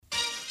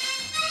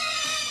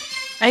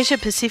Asia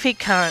Pacific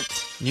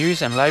Currents.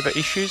 News and labour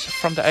issues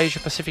from the Asia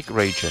Pacific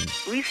region.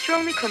 We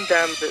strongly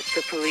condemn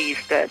the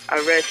police that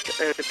arrest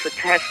the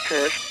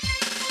protesters.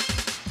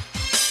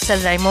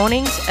 Saturday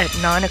mornings at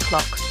 9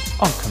 o'clock.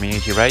 On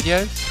Community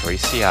Radio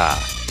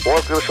 3CR.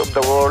 Workers of the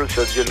world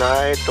should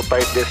unite to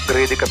fight this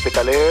greedy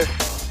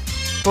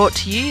capitalists. Brought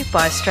to you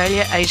by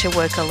Australia Asia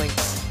Worker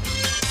Links.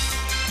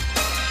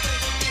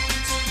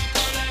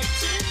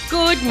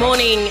 Good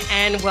morning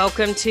and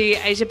welcome to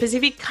Asia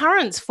Pacific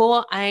Currents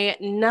for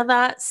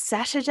another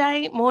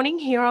Saturday morning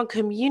here on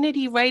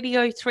Community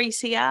Radio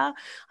 3CR.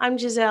 I'm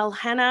Giselle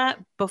Hanna.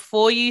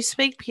 Before you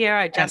speak, Pierre,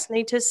 I just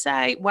need to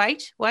say,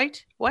 wait,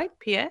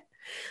 Pierre.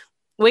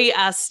 We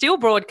are still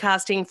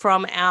broadcasting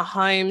from our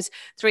homes.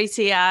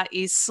 3CR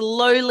is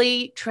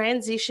slowly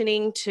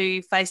transitioning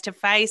to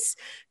face-to-face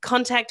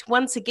contact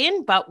once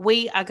again, but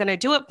we are going to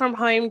do it from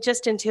home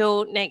just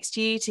until next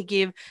year to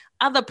give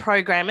other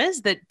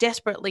programmers that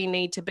desperately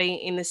need to be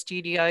in the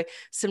studio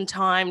some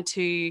time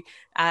to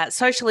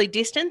socially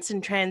distance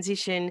and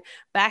transition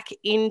back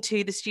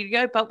into the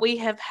studio. But we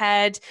have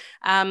had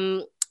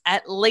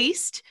at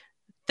least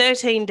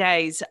 13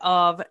 days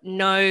of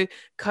no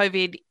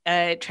COVID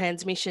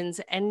transmissions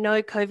and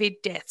no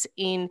COVID deaths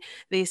in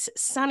this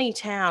sunny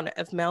town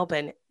of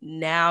Melbourne.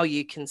 Now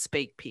you can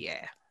speak,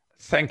 Pierre.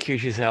 Thank you,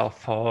 Giselle,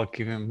 for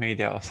giving me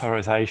the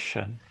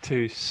authorization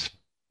to speak.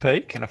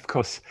 And of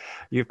course,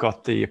 you've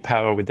got the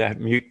power with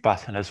that mute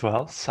button as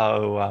well.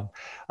 So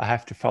I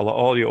have to follow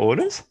all your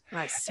orders.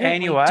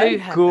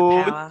 Anyway,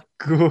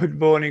 good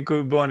morning,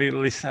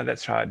 listener.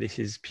 That's right. This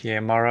is Pierre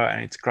Morrow,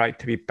 and it's great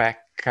to be back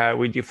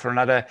with you for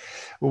another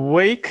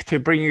week to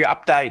bring you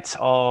updates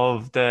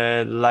of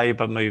the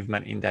labour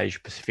movement in the Asia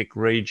Pacific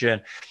region.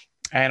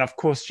 And of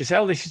course,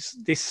 Giselle,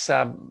 this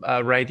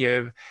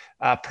radio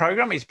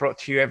program is brought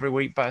to you every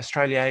week by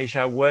Australia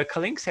Asia Worker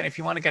Links. And if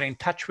you want to get in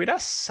touch with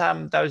us,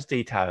 those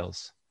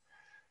details.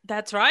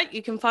 That's right.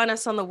 You can find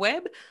us on the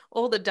web,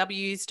 all the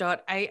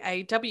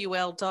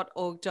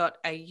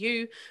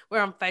w's.aawl.org.au.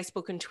 We're on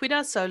Facebook and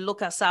Twitter, so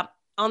look us up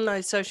on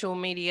those social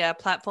media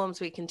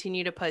platforms. We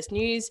continue to post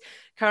news,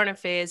 current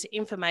affairs,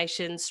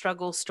 information,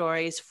 struggle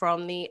stories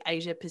from the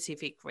Asia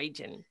Pacific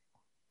region.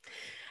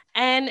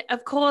 And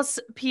of course,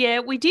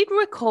 Pierre, we did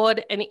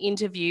record an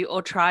interview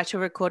or try to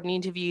record an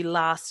interview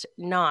last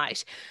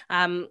night.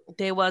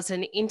 There was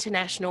an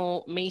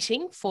international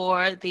meeting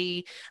for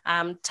the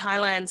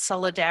Thailand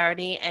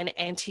Solidarity and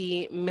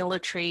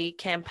Anti-Military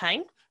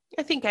Campaign.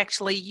 I think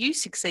actually you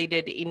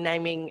succeeded in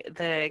naming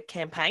the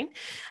campaign.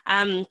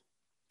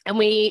 And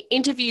we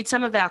interviewed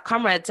some of our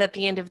comrades at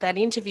the end of that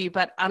interview,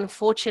 but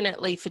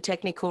unfortunately for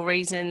technical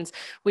reasons,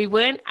 we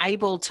weren't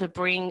able to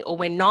bring, or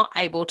we're not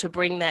able to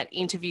bring that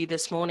interview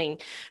this morning.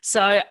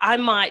 So I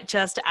might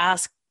just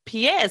ask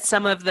Pierre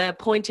some of the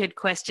pointed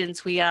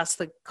questions we asked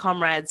the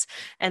comrades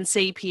and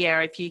see,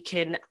 Pierre, if you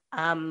can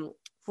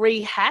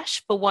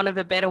rehash, for want of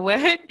a better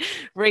word,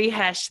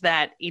 rehash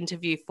that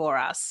interview for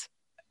us.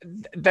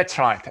 That's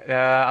right.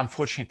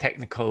 Unfortunately,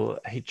 technical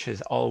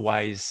hitches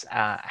always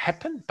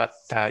happen, but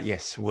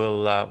yes,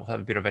 we'll have a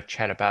bit of a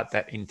chat about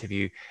that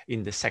interview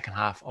in the second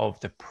half of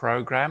the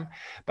program.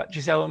 But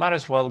Giselle, we might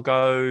as well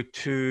go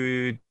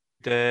to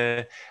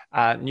the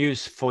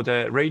news for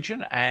the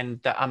region,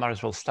 and I might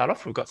as well start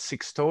off. We've got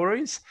 6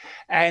 stories,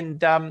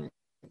 and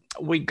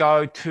we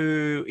go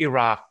to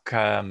Iraq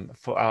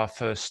for our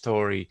first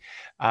story.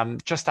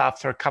 Just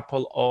after a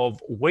couple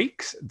of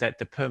weeks that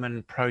the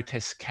permanent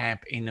protest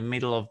camp in the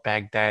middle of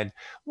Baghdad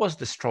was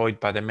destroyed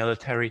by the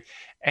military,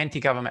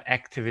 anti-government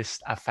activists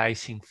are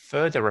facing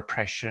further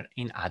repression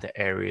in other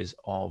areas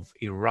of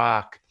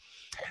Iraq.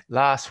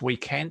 Last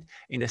weekend,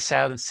 in the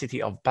southern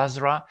city of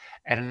Basra,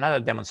 at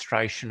another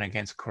demonstration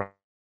against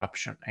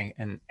corruption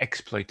and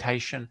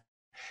exploitation,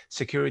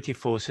 security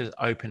forces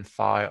opened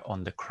fire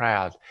on the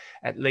crowd.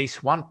 At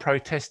least 1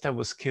 protester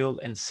was killed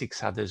and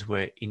 6 others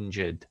were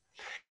injured.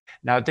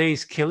 Now,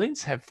 these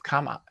killings have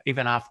come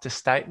even after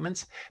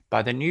statements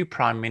by the new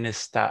Prime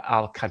Minister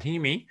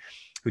Al-Kadhimi,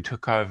 who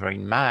took over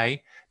in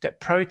May, that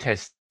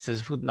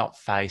protesters would not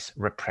face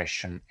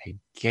repression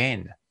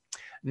again.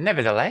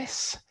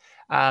 Nevertheless,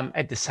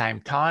 at the same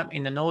time,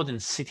 in the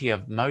northern city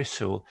of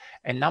Mosul,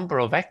 a number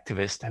of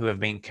activists who have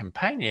been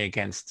campaigning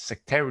against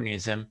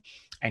sectarianism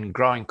and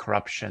growing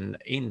corruption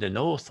in the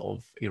north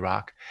of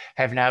Iraq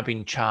have now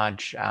been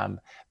charged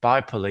by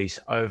police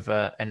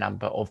over a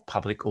number of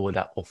public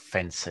order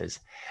offences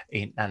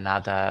in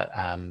another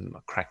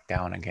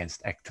crackdown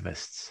against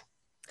activists.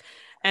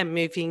 And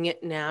moving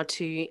now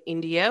to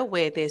India,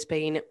 where there's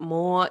been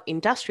more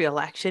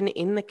industrial action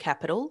in the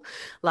capital.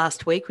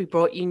 Last week, we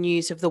brought you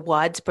news of the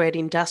widespread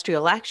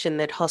industrial action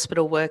that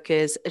hospital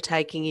workers are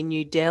taking in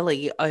New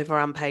Delhi over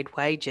unpaid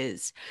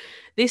wages.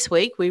 This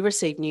week, we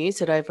received news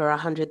that over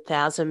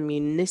 100,000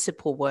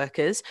 municipal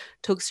workers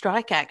took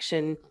strike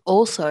action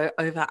also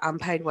over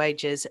unpaid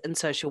wages and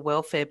social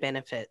welfare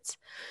benefits.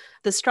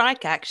 The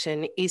strike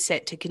action is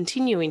set to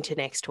continue into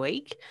next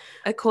week.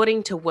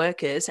 According to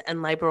workers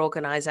and labour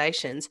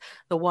organisations,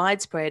 the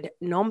widespread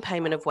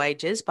non-payment of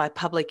wages by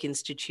public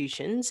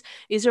institutions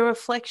is a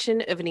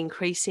reflection of an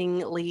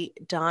increasingly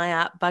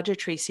dire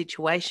budgetary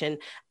situation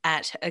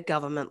at a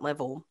government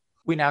level.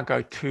 We now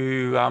go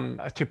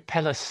to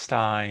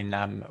Palestine,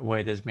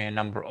 where there's been a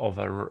number of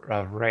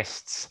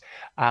arrests.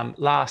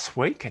 Last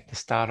week, at the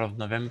start of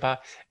November,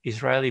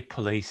 Israeli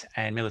police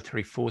and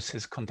military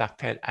forces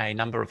conducted a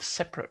number of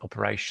separate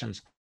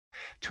operations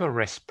to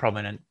arrest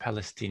prominent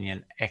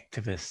Palestinian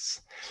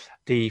activists.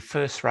 The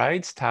first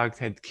raids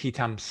targeted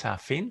Kitam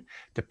Safin,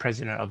 the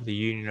president of the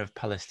Union of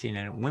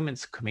Palestinian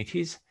Women's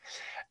Committees,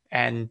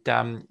 and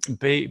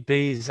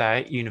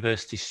Biza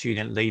University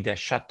student leader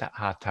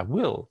Shatta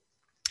Will.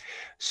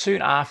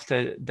 Soon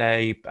after,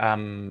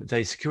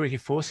 the security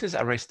forces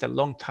arrested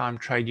longtime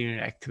trade union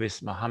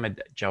activist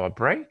Mohammed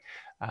Jawabreh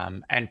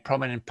and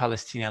prominent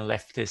Palestinian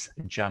leftist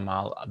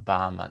Jamal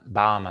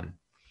Barman.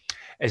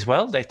 As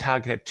well, they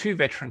targeted two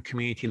veteran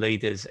community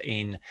leaders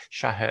in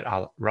Shahar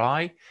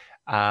al-Rai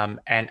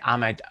and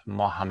Ahmed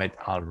Mohammed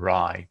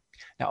al-Rai.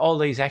 Now, all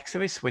these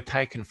activists were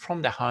taken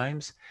from their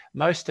homes.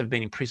 Most have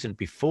been imprisoned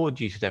before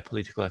due to their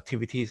political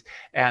activities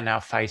and are now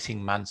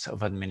facing months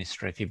of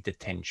administrative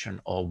detention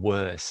or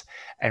worse.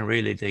 And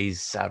really,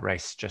 these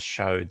arrests just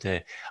show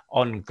the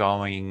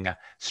ongoing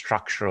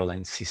structural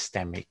and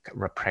systemic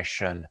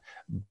repression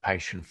by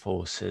patient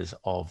forces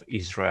of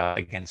Israel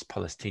against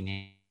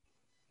Palestinians.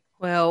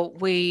 Well,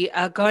 we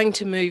are going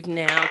to move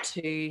now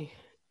to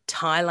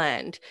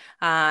Thailand,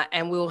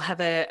 and we'll have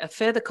a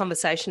further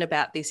conversation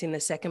about this in the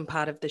second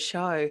part of the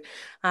show.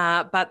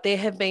 But there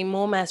have been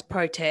more mass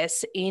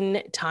protests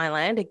in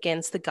Thailand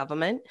against the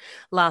government.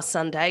 Last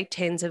Sunday,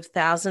 tens of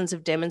thousands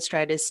of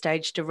demonstrators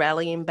staged a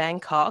rally in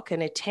Bangkok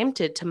and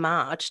attempted to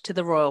march to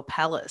the Royal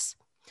Palace.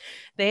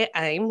 Their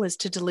aim was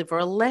to deliver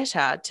a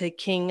letter to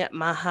King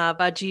Maha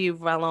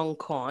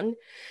Vajiralongkorn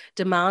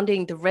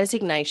demanding the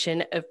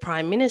resignation of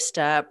Prime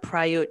Minister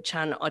Prayut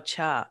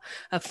Chan-o-cha,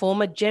 a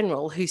former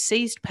general who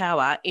seized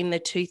power in the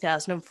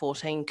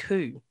 2014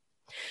 coup.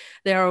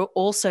 They are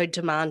also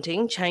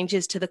demanding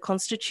changes to the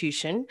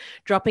constitution,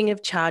 dropping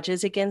of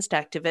charges against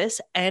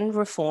activists, and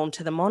reform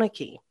to the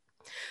monarchy.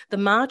 The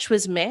march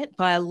was met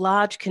by a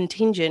large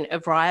contingent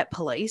of riot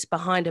police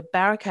behind a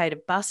barricade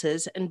of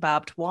buses and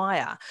barbed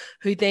wire,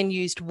 who then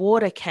used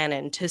water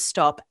cannon to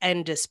stop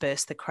and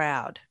disperse the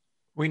crowd.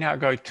 We now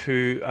go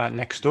to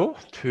next door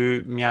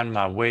to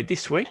Myanmar, where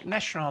this week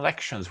national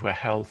elections were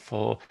held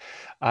for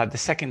the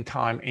second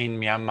time in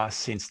Myanmar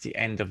since the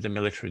end of the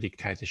military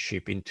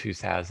dictatorship in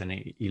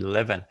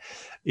 2011.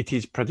 It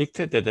is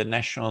predicted that the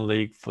National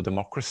League for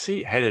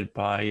Democracy, headed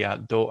by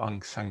Daw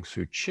Aung San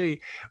Suu Kyi,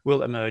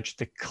 will emerge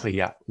the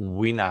clear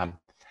winner,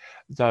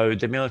 though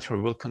the military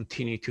will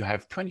continue to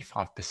have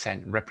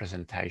 25%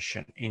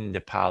 representation in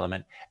the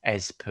parliament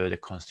as per the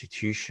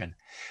constitution.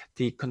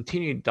 The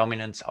continued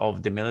dominance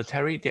of the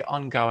military, the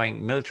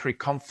ongoing military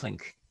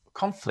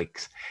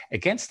conflicts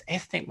against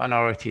ethnic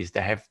minorities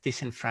that have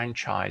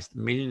disenfranchised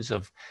millions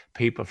of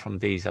people from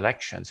these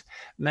elections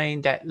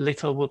mean that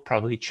little will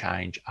probably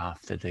change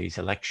after these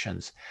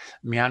elections.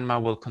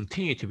 Myanmar will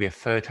continue to be a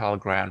fertile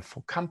ground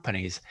for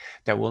companies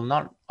that will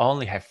not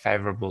only have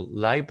favourable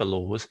labour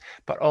laws,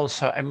 but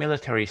also a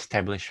military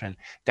establishment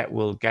that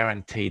will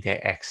guarantee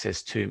their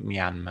access to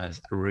Myanmar's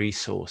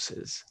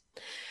resources.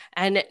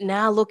 And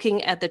now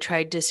looking at the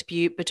trade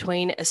dispute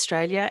between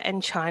Australia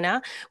and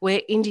China,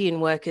 where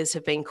Indian workers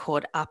have been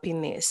caught up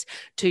in this.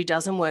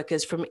 24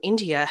 workers from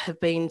India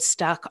have been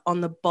stuck on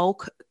the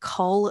bulk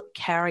coal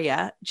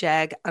carrier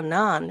Jag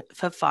Anand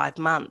for 5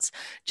 months,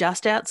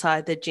 just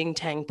outside the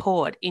Jingtang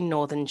port in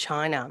northern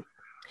China.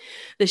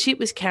 The ship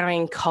was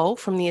carrying coal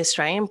from the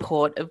Australian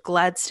port of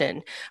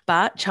Gladstone,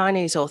 but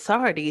Chinese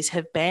authorities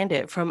have banned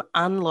it from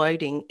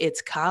unloading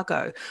its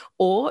cargo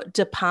or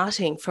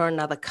departing for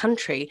another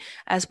country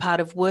as part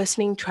of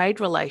worsening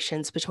trade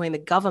relations between the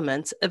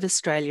governments of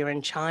Australia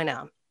and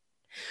China.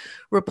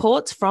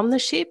 Reports from the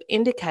ship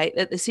indicate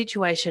that the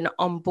situation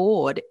on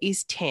board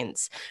is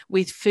tense,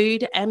 with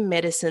food and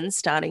medicine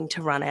starting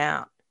to run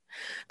out.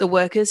 The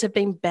workers have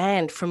been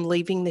banned from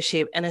leaving the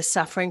ship and are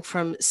suffering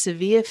from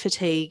severe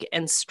fatigue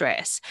and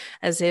stress,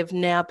 as they've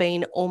now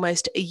been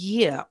almost a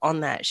year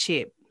on that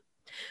ship.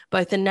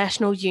 Both the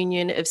National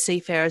Union of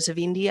Seafarers of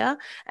India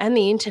and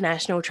the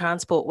International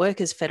Transport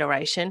Workers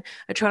Federation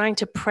are trying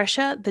to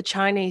pressure the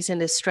Chinese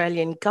and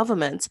Australian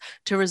governments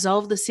to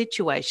resolve the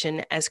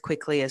situation as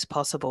quickly as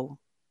possible.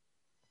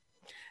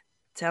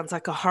 Sounds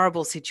like a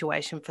horrible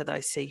situation for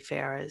those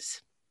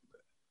seafarers.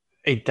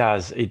 It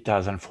does,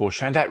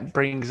 unfortunately. That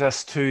brings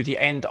us to the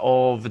end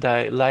of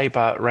the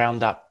Labour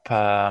Roundup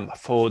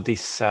for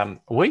this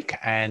week,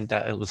 and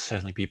it will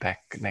certainly be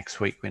back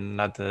next week with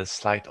another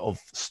slate of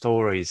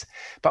stories.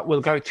 But we'll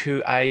go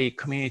to a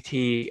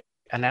community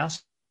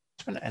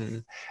announcement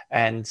and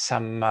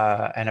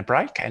a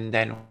break, and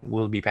then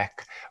we'll be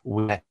back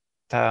with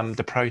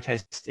the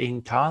protest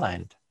in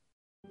Thailand.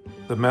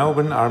 The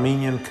Melbourne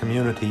Armenian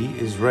community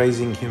is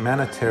raising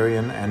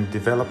humanitarian and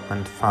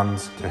development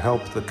funds to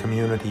help the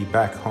community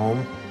back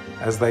home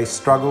as they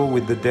struggle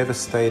with the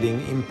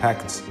devastating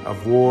impacts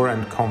of war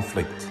and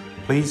conflict.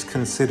 Please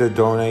consider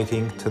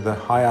donating to the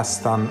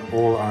Hayastan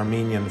All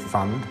Armenian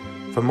Fund.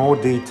 For more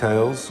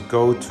details,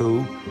 go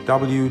to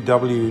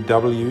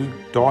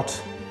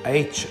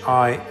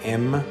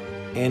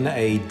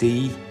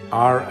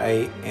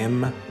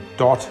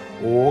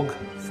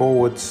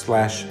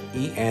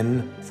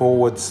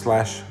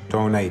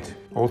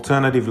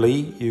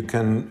Alternatively, you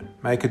can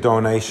make a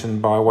donation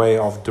by way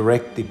of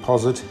direct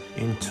deposit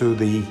into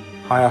the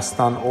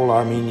Hayastan All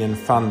Armenian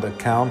Fund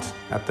account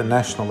at the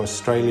National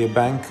Australia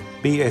Bank,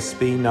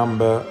 BSB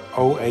number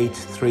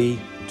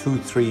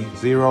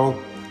 083230,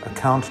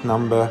 account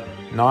number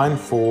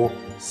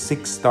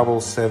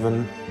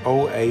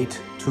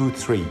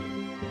 94677823.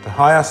 The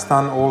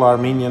Hayastan All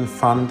Armenian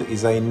Fund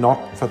is a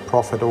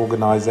not-for-profit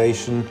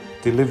organisation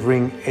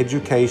delivering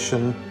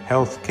education,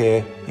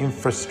 healthcare,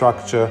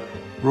 infrastructure,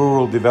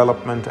 rural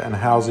development and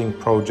housing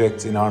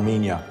projects in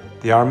Armenia.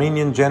 The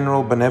Armenian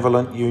General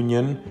Benevolent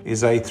Union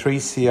is a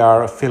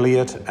 3CR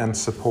affiliate and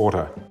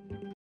supporter.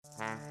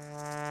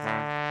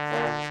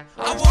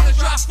 I wanna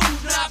drop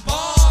food, not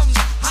bombs.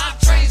 Hot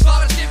trains,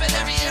 volunteering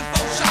every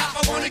info shop.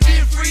 I wanna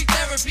give free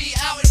therapy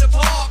out in the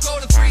park. Go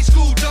to 3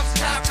 school dumps,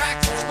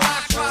 chiropractic,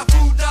 rock, drop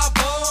food, not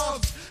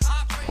bombs.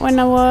 When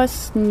I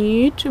was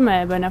new to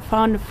Melbourne, I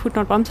found a Food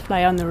Not Bombs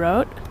flyer on the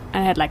road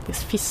and I had like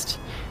this fist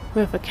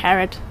with a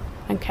carrot,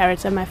 and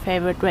carrots are my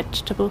favorite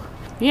vegetable.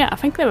 Yeah, I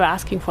think they were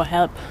asking for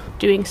help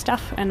doing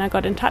stuff and I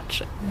got in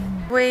touch.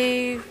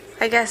 We,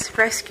 I guess,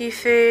 rescue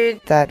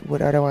food that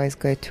would otherwise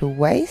go to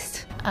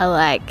waste. I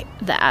like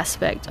the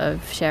aspect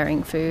of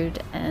sharing food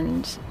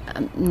and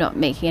not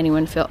making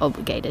anyone feel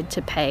obligated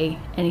to pay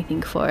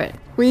anything for it.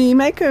 We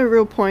make a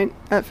real point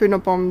at Food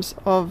Not Bombs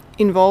of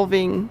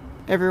involving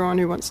everyone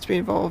who wants to be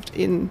involved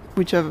in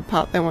whichever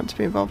part they want to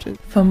be involved in.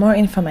 For more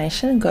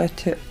information, go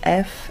to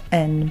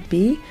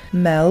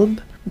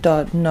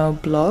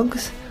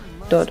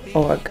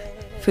fnbmelb.noblogs.org.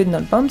 Food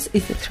Not Bombs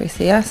is a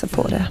 3CR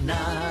supporter.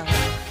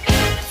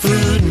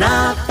 Food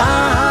Not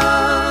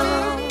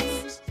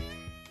Bombs.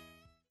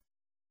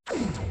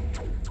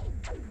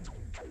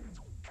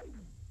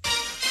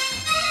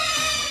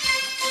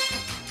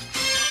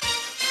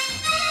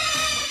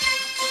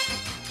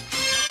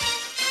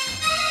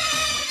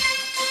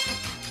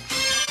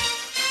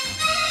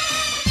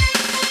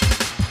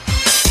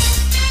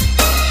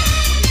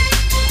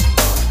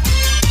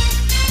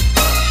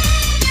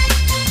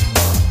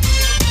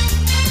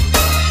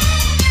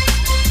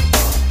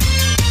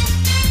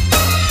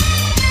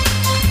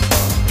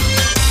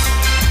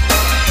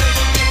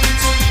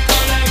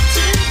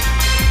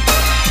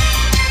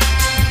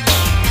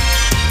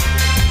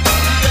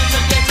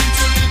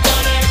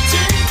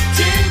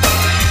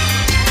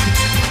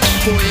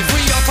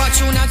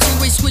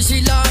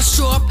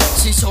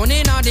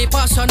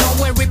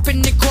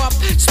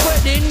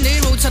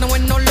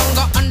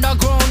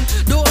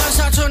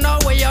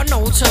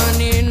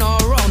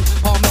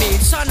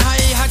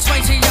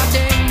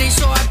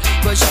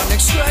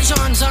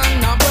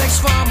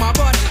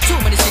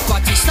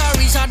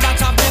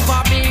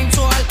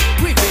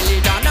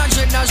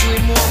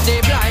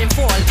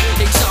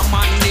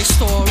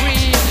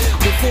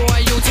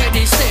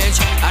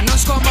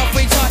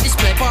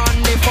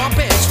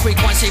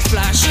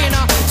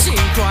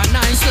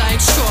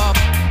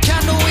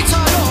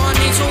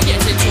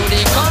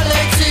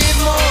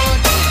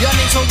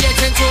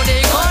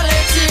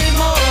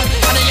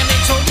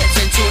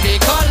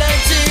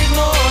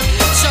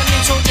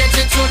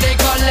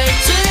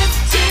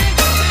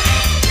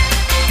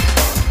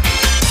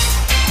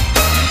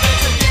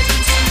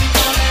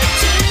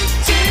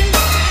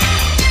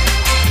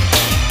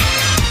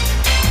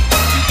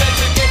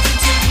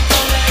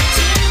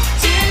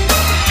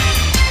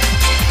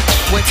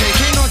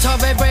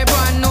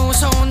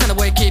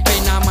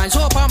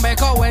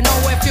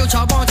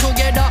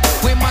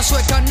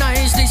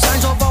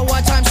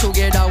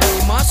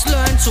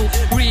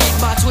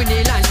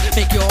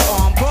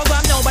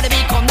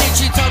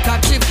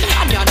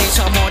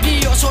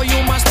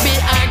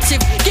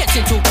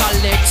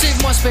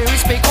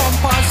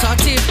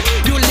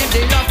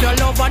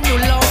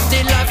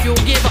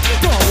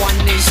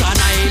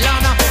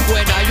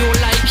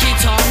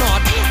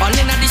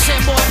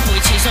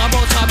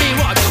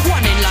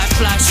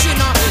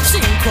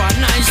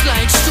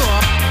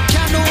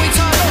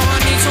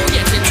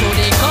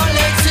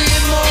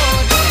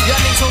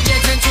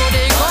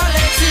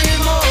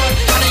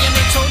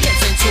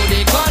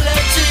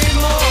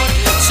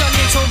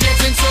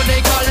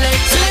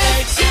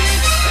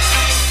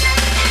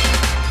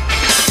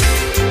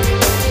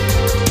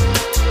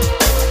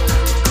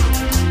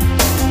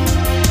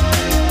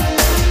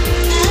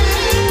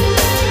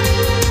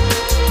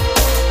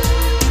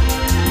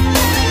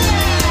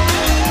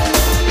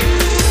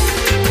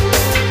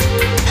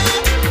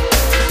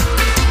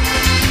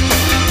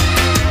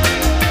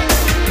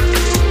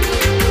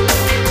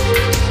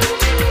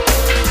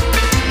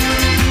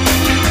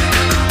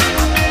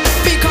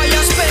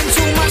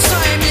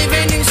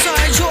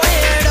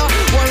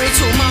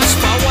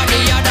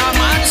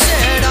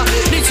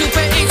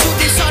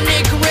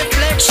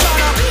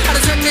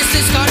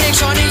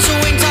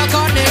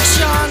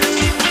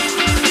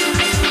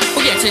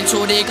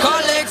 into the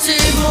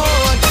collective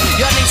mode.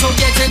 You need to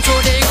get into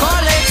the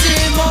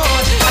collective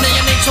mode. And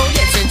you need to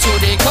get into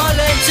the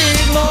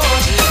collective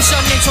mode. So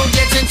you need to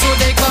get into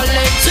the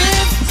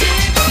collective.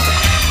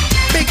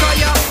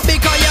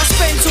 Because you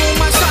spend too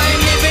much time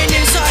living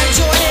inside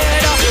your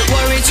head.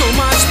 Worry too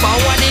much about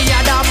what the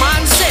other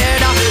man said.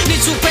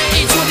 Need to pay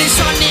into the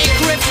sonic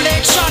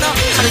reflection.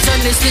 And turn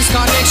this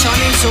disconnection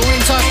into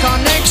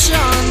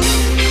interconnection.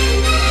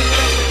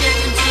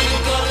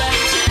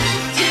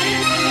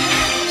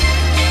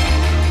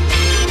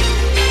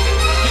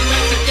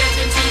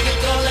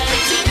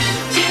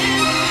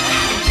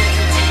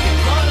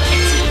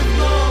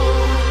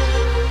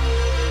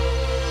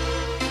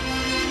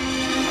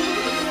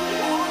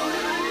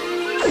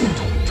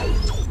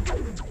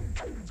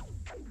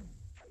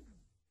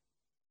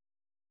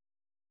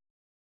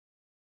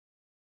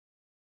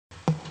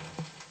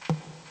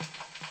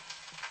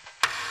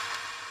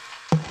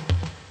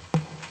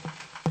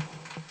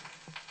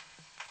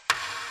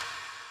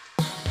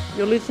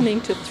 You're listening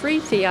to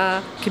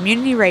 3CR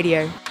Community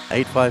Radio.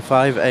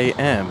 855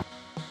 AM.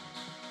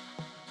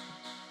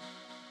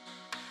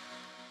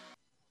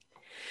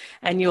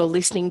 And you're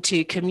listening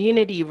to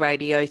Community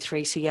Radio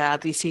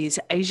 3CR. This is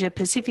Asia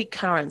Pacific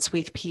Currents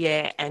with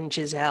Pierre and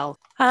Giselle.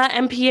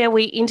 And Pierre,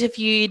 we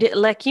interviewed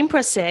Lek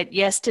Improset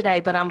yesterday,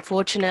 but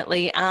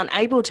unfortunately aren't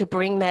able to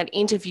bring that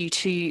interview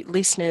to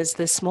listeners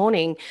this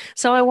morning.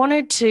 So I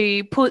wanted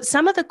to put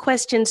some of the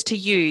questions to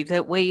you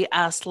that we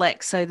asked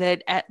Lek so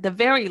that at the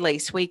very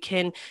least we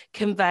can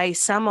convey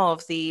some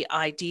of the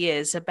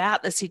ideas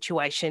about the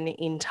situation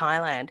in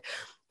Thailand.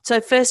 So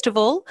first of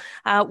all,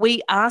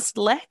 we asked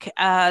Lek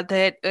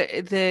that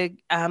the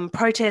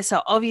protests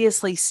are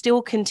obviously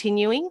still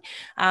continuing.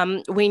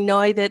 We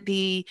know that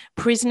the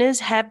prisoners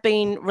have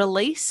been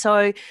released,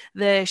 so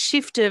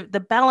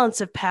the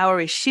balance of power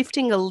is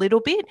shifting a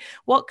little bit.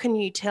 What can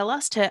you tell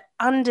us to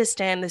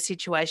understand the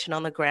situation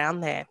on the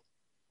ground there?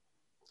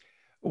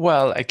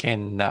 Well,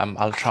 again,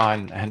 I'll try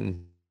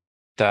and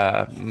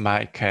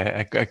make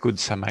a good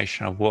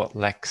summation of what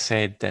Lek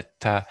said,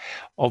 that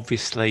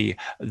obviously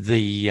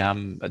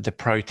the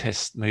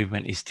protest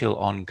movement is still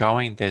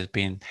ongoing. There's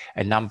been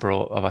a number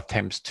of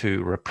attempts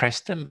to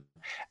repress them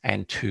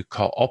and to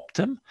co-opt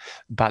them,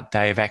 but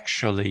they've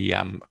actually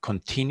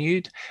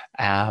continued,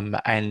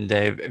 and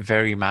they're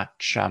very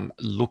much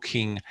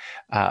looking,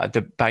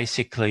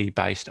 basically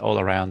based all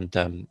around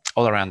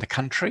the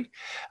country,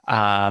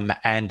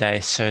 and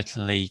they're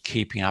certainly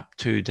keeping up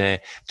to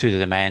the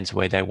demands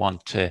where they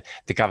want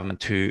the government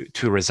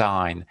to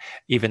resign,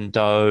 even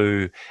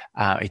though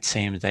it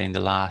seems that in the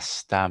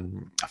last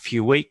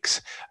few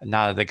weeks,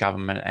 neither the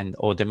government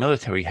or the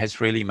military has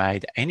really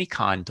made any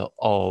kind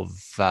of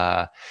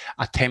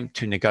attempt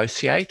to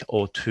negotiate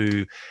or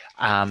to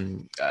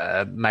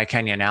make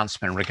any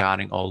announcement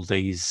regarding all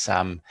these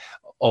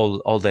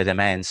all their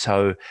demands.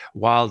 So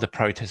while the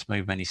protest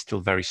movement is still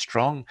very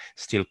strong,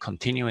 still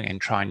continuing and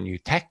trying new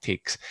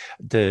tactics,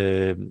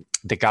 the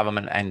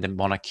government and the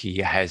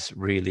monarchy has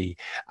really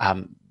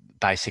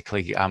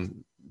basically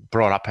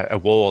brought up a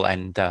wall,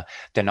 and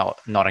they're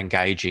not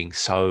engaging.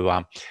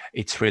 So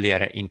it's really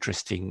an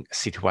interesting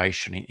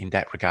situation in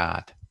that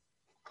regard.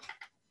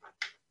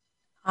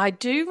 I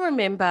do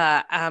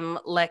remember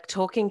Lek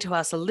talking to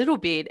us a little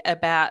bit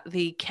about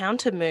the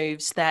counter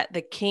moves that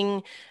the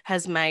king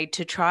has made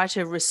to try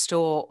to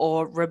restore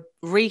or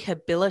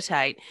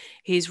rehabilitate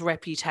his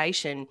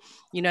reputation.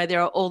 You know,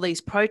 there are all these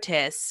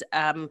protests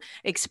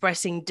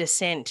expressing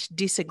dissent,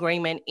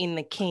 disagreement in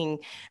the king.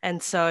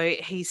 And so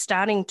he's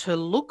starting to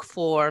look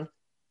for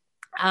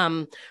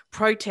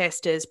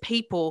protesters,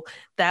 people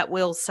that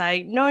will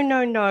say,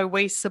 no,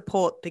 we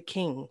support the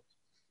king.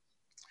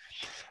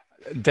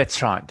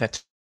 That's right.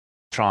 That's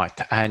right.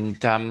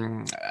 And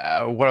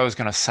what I was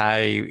going to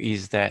say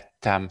is that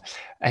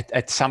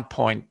at some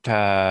point,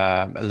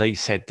 Lee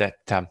said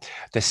that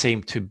there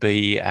seemed to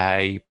be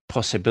a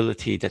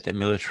possibility that the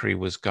military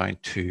was going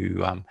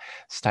to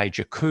stage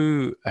a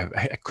coup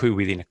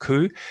within a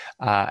coup,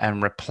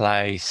 and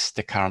replace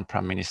the current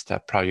Prime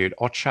Minister Prayut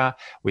Chan-o-cha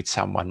with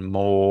someone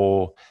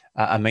more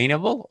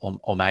amenable,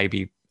 or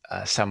maybe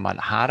someone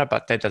harder,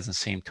 but that doesn't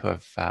seem to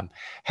have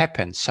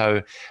happened.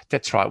 So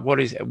that's right. What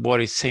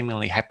is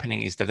seemingly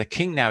happening is that the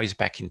king now is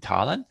back in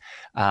Thailand.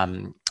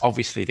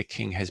 Obviously, the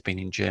king has been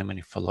in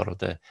Germany for a lot of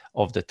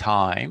the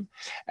time,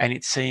 and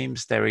it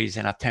seems there is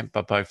an attempt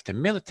by both the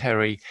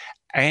military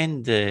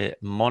and the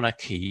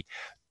monarchy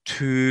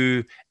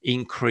to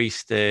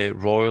increase the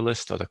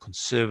royalist or the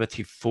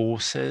conservative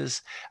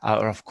forces.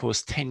 Of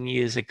course, 10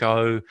 years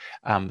ago,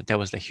 there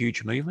was the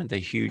huge movement, the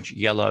huge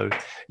yellow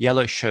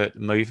shirt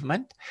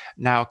movement.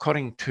 Now,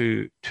 according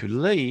to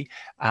Lee,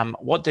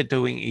 what they're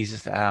doing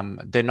is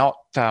they're not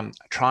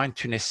trying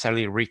to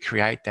necessarily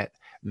recreate that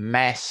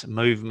mass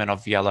movement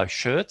of yellow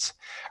shirts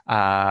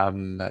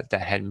that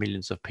had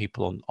millions of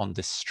people on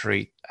the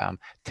street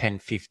 10,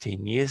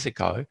 15 years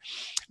ago,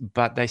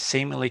 but they're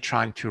seemingly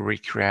trying to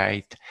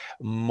recreate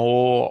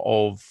more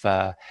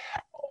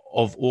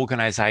of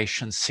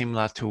organizations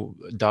similar to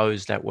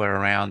those that were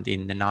around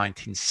in the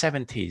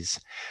 1970s.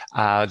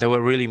 They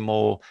were really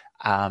more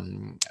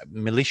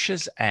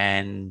militias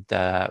and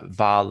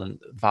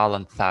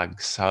violent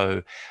thugs.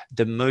 So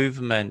the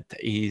movement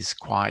is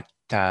quite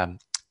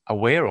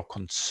aware or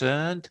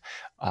concerned,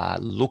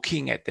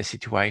 looking at the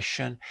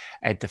situation,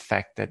 at the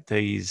fact that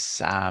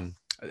these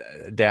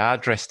they are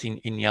dressed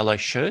in yellow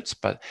shirts,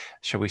 but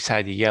shall we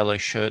say the yellow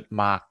shirt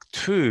Mark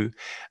II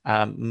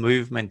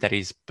movement that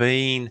is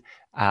being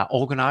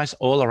organised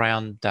all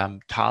around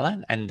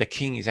Thailand, and the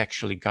king is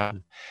actually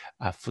going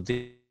for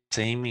this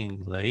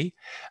seemingly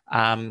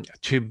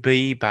to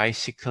be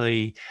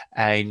basically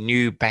a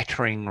new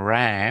battering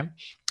ram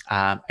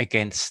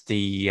against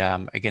the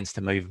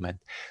movement.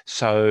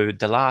 So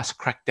the last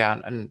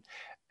crackdown, and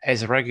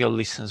as regular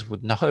listeners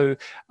would know,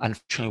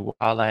 unfortunately,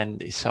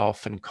 Thailand is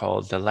often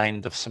called the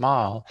land of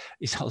smile,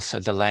 is also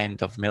the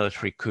land of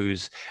military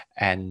coups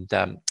and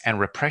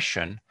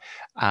repression.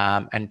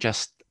 And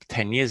just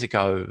 10 years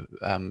ago,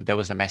 there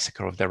was a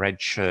massacre of the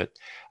red shirt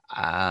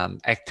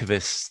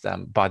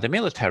activists by the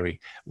military,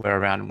 where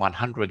around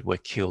 100 were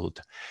killed.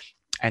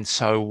 And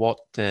so what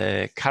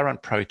the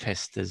current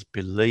protesters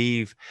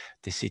believe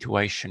the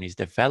situation is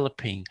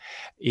developing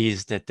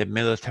is that the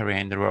military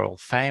and the royal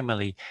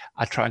family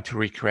are trying to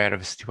recreate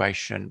a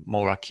situation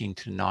more akin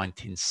to the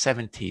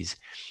 1970s,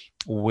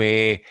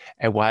 where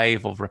a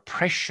wave of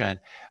repression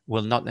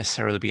will not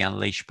necessarily be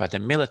unleashed by the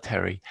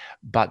military,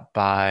 but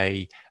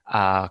by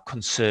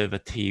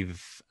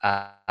conservative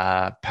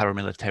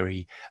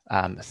paramilitary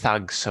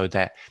thugs, so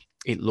that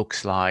it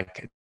looks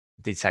like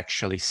it's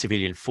actually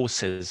civilian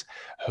forces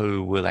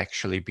who will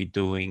actually be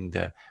doing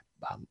the,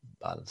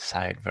 I'll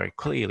say it very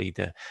clearly,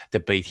 the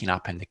beating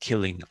up and the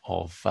killing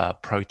of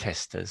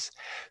protesters.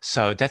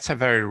 So that's a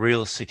very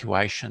real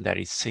situation that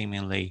is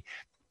seemingly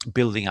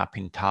building up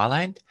in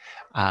Thailand,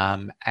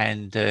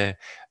 and the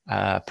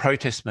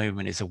protest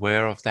movement is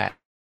aware of that.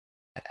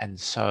 And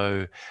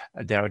so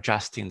they're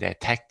adjusting their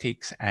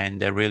tactics, and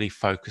they're really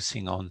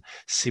focusing on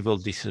civil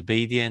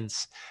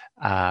disobedience,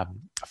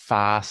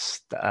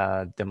 fast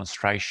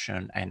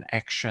demonstration and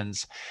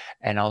actions,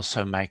 and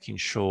also making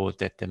sure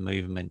that the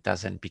movement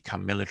doesn't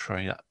become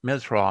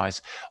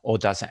militarized or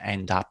doesn't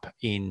end up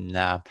in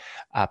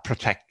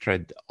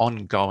protracted,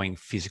 ongoing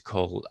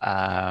physical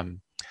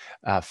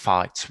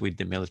fights with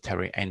the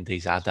military and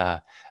these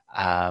other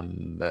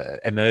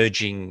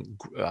emerging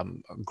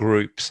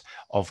groups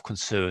of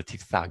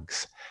conservative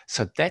thugs.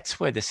 So that's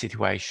where the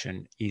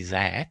situation is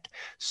at.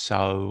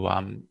 So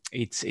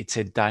it's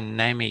a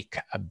dynamic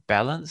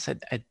balance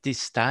at this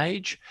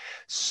stage.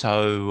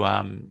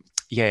 So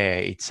yeah,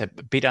 it's a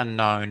bit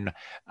unknown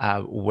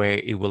where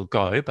it will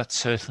go, but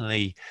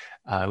certainly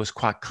it was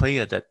quite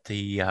clear that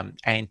the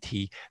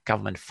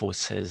anti-government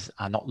forces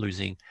are not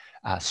losing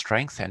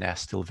strength and are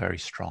still very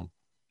strong.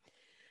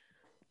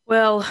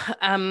 Well,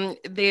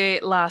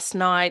 last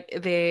night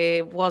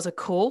there was a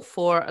call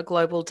for a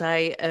global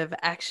day of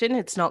action.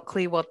 It's not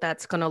clear what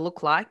that's going to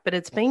look like, but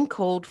it's been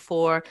called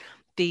for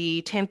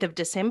the 10th of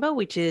December,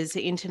 which is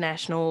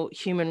International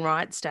Human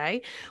Rights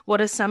Day. What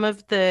are some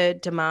of the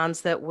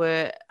demands that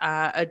were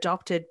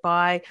adopted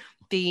by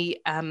the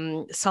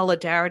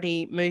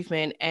solidarity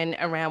movement and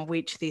around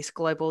which this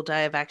global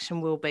day of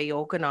action will be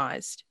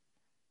organised?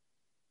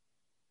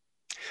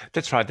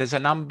 That's right. There's a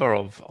number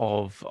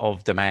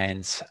of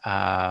demands,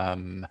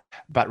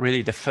 but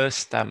really the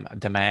first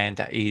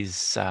demand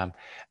is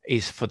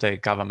for the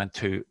government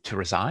to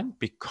resign,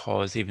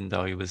 because even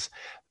though he was,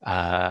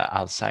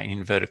 I'll say in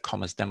inverted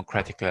commas,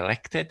 democratically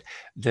elected,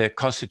 the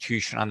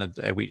constitution under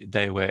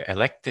they were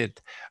elected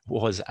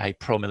was a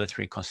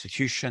pro-military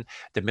constitution.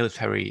 The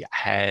military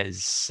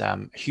has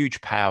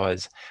huge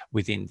powers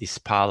within this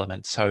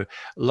parliament, so a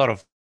lot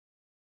of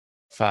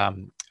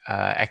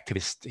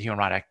activists, human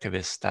rights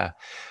activists,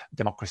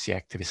 democracy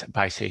activists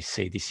basically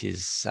see this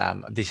is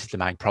the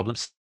main problem.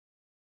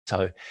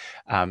 So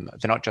they're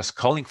not just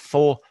calling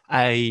for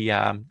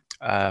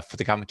for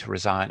the government to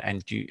resign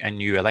and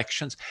new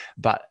elections,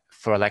 but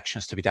for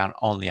elections to be done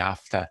only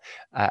after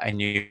a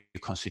new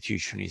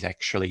constitution is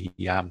actually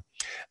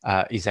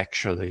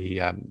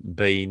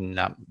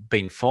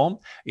being formed.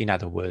 In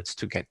other words,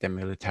 to get the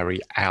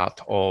military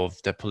out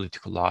of the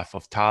political life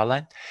of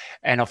Thailand,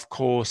 and of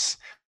course,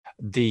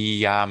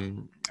 the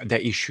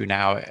issue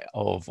now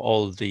of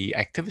all the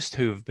activists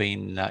who have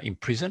been in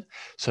prison.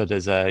 So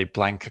there's a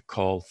blanket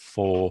call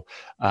for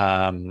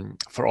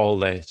all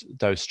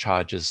those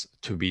charges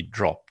to be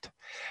dropped.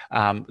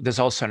 There's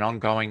also an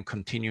ongoing,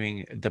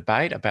 continuing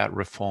debate about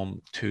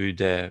reform to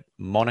the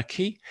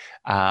monarchy,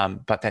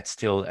 but that's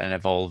still an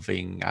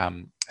evolving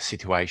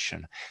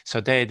situation.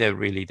 So they're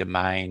really the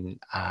main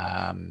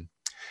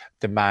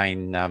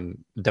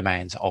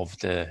demands of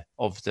the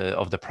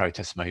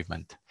protest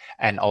movement,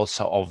 and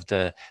also of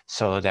the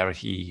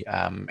Solidarity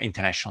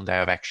International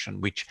Day of Action,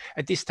 which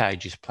at this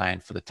stage is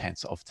planned for the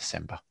 10th of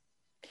December.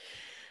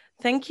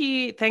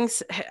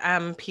 Thanks,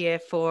 Pierre,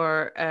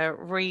 for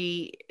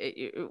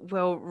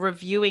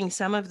reviewing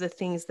some of the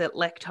things that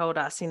Lek told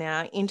us in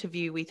our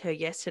interview with her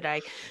yesterday.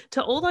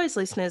 To all those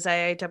listeners,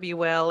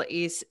 AAWL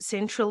is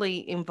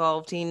centrally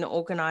involved in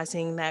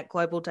organising that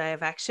Global Day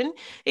of Action.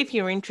 If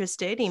you're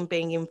interested in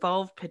being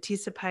involved,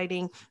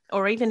 participating,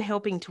 or even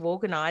helping to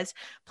organise,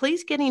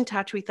 please get in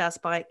touch with us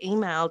by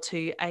email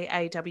to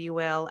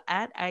aawl@aawl.org.au.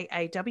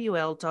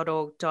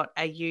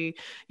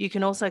 You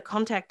can also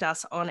contact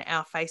us on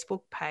our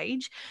Facebook page.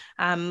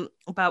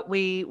 But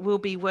we will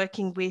be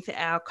working with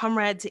our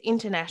comrades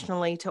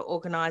internationally to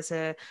organise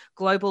a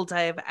global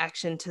day of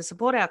action to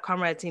support our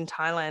comrades in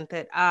Thailand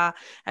that are,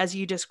 as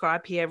you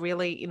describe here,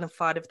 really in the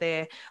fight of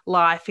their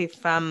life.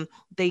 If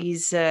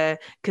these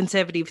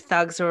conservative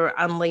thugs are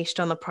unleashed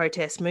on the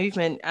protest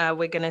movement,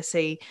 we're going to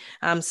see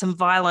some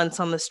violence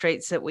on the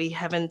streets that we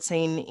haven't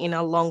seen in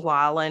a long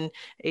while, and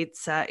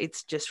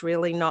it's just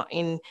really not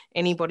in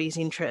anybody's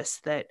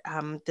interest that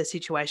the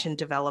situation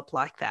develop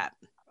like that.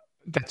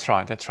 That's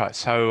right.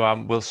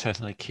 So we'll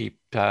certainly keep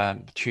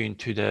tuned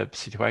to the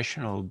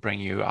situation. We'll bring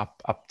you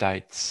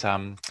updates.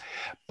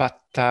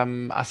 But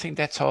I think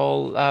that's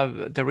all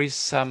there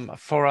is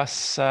for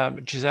us,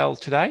 Giselle,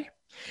 today.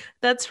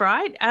 That's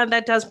right.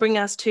 That does bring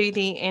us to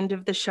the end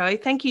of the show.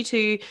 Thank you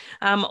to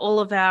all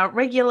of our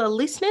regular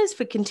listeners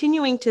for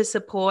continuing to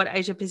support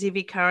Asia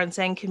Pacific Currents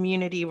and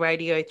Community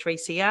Radio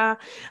 3CR.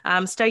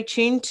 Stay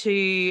tuned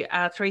to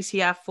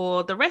 3CR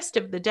for the rest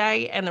of the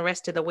day and the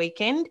rest of the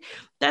weekend.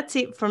 That's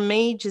it from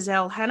me,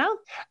 Giselle Hanna.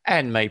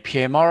 And me,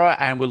 Pierre Morrow,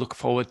 and we look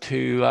forward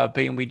to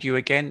being with you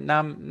again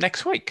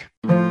next week.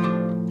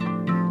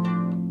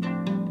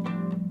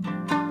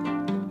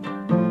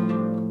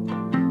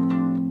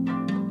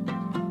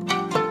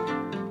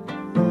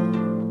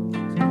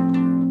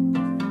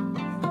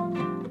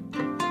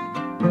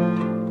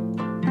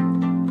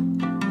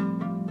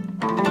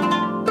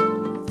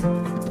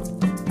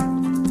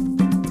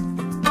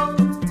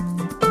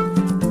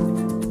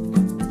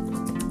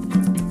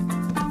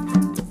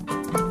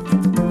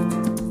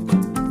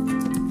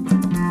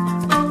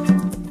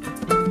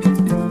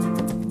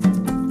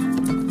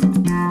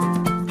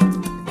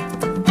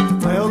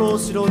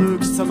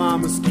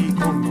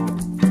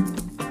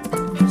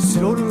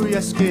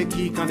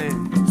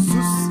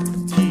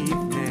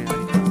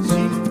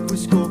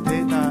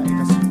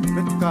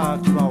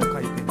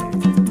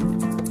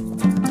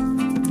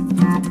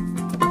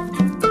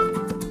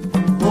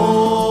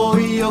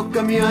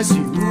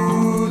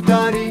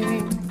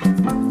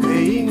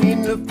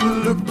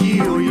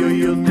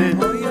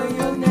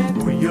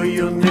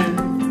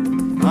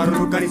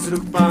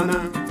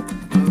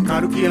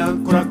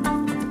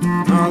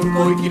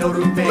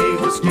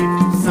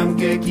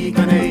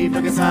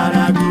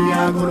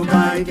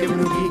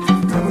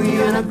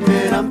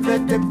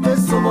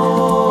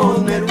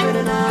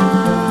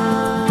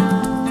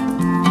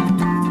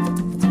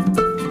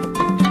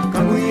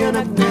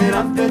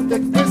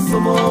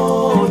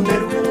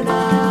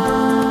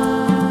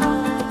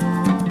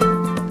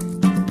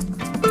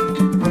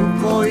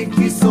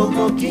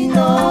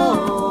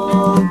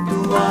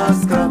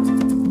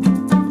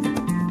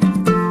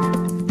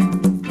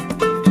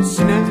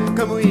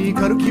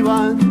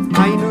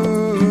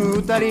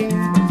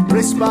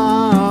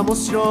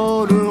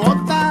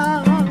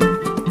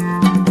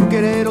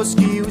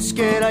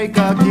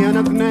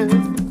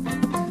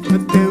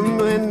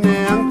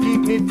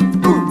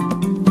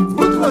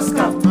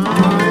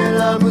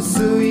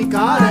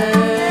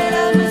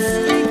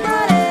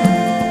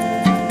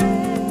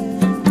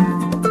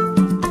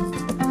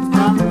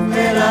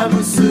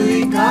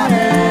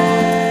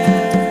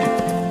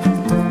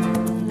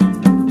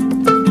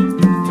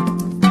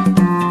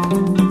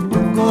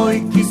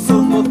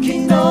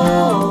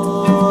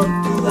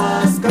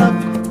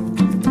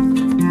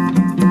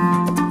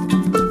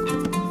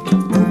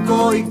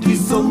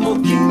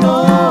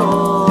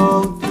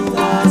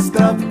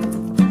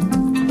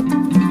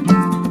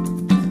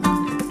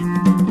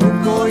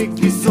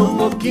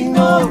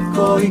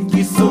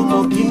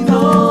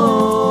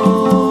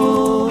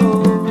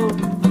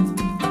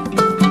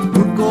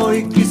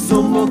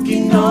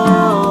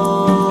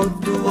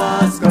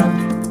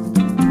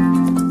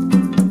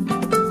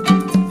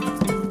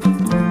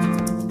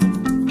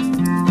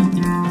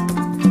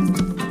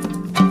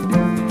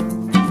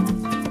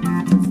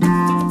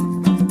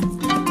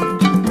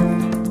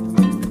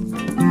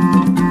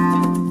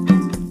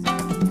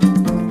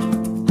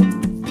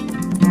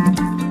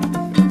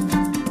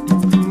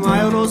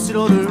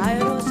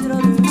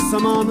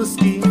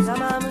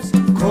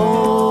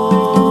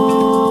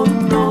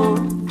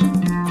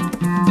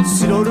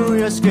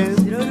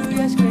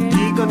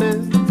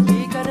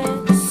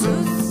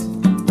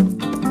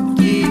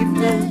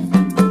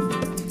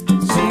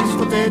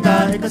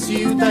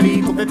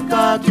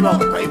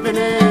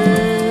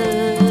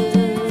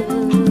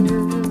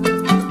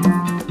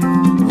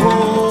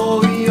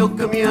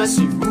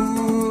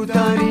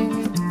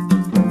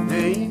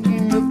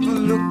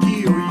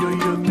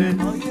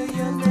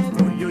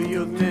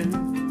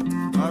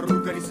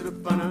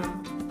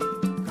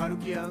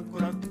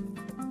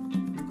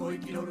 Poi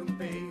chi lo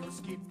rompei, lo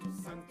schifo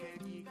sangue.